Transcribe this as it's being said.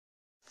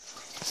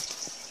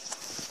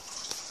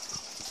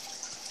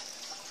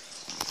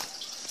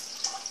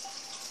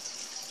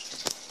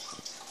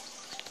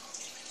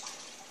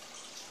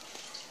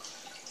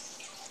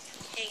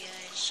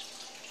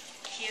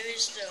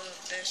is the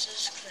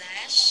business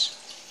class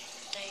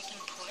that you can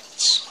put.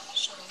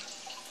 So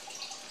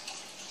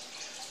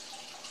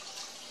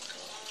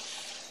go off,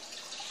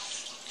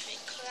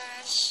 create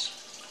class.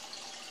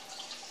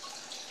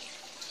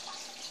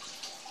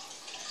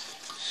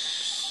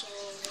 So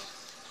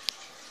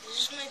this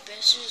is my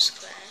business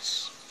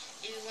class.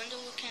 If you wonder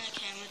what kind of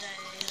camera that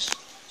is,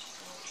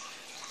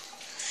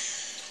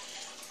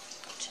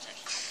 go to that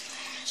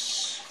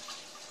class.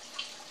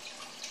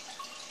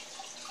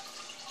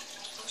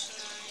 Also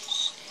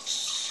nice.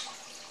 It's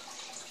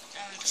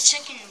the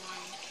second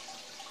one.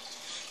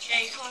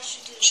 Yeah, you can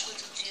also do this with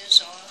the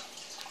DSLR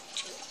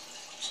too.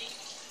 See,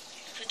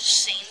 I put the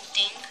same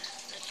thing.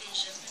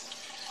 Nothing's different.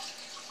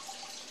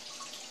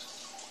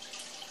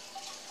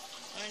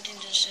 Only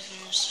thing that's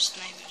different is the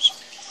snipers.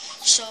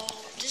 So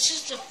this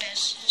is the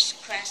best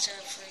class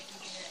for you can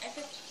do the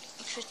epic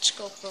fit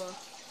scoper,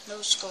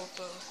 no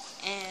scoper,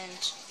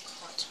 and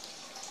what?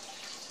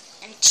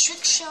 And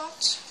trick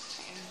shot,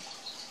 and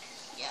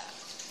yeah,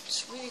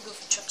 it's really good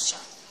for trick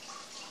shot.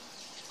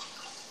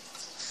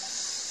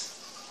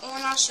 Oh,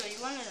 and also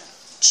you want to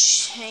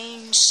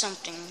change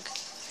something.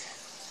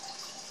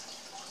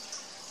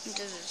 Do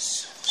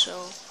this.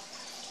 So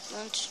you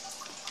want to.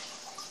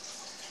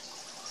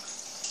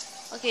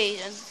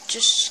 Okay,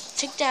 just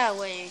take that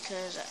away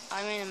because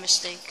I made a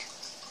mistake.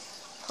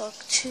 Hook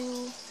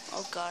 2.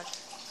 Oh god.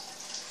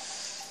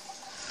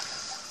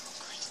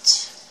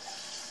 Great.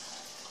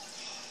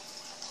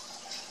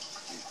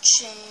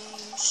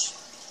 Change.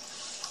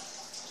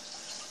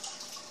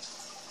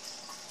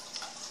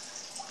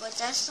 But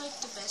that's like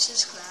the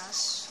bestest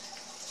class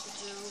to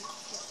do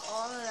with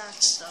all of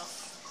that stuff.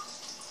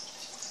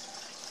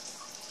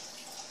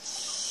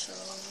 So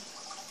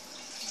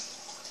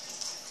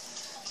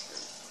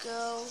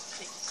go,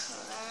 pick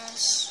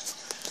class.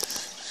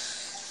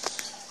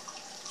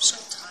 I'm so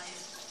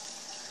tired.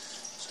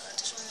 So I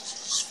just want to do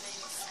this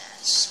very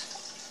fast.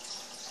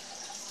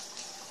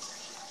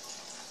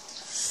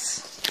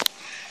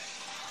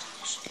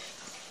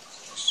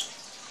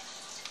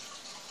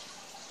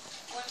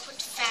 I want to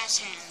put fast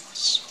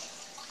hands.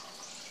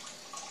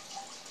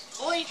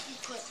 Or you can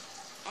put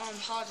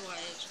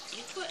hardwired.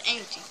 You can put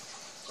anything.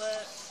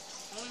 But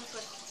I want to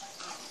put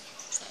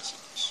fast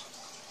hands.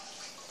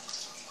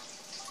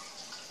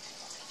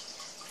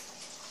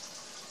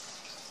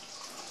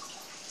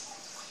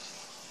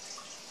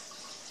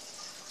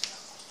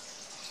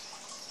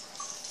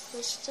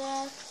 Push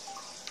that,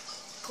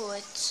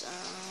 put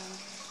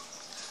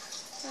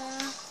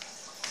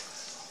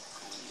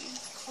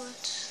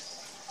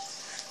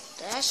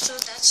that, so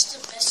that's the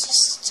best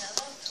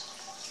setup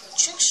for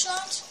trick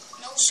shot,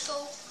 no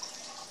scope,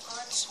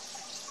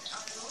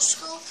 no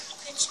scope,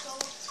 pit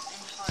scope,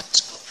 and hard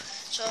scope.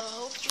 So I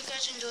hope you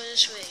guys enjoy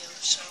this video,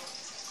 so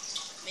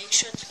make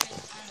sure to click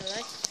on the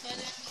like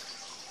button,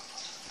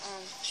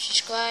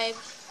 subscribe.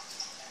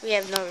 We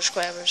have no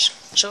subscribers,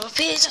 so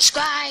please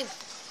subscribe.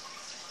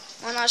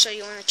 And also,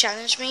 you want to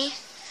challenge me?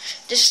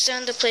 This is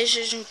on the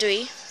PlayStation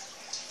 3.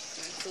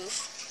 Proof.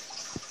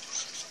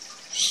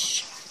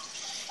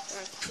 You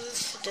want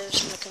proof?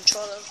 There's my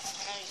controller.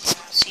 Now you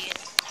cannot see it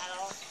at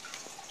all.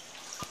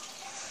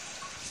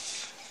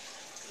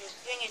 You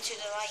bring it to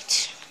the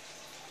light.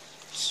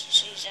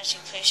 See, that's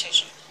your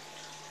PlayStation.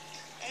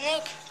 And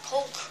look,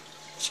 Hulk.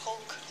 It's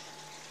Hulk.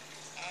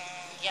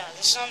 Yeah,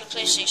 this is on the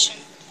PlayStation,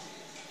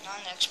 not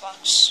on the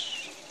Xbox.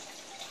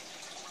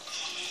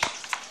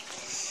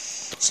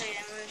 So you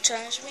want to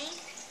challenge me?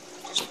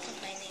 Just put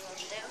my name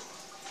over there.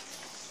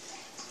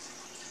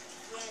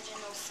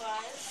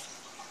 105.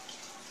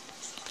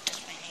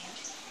 That's my name.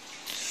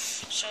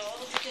 So I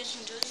hope you guys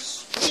enjoy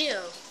this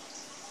video.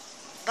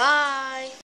 Bye.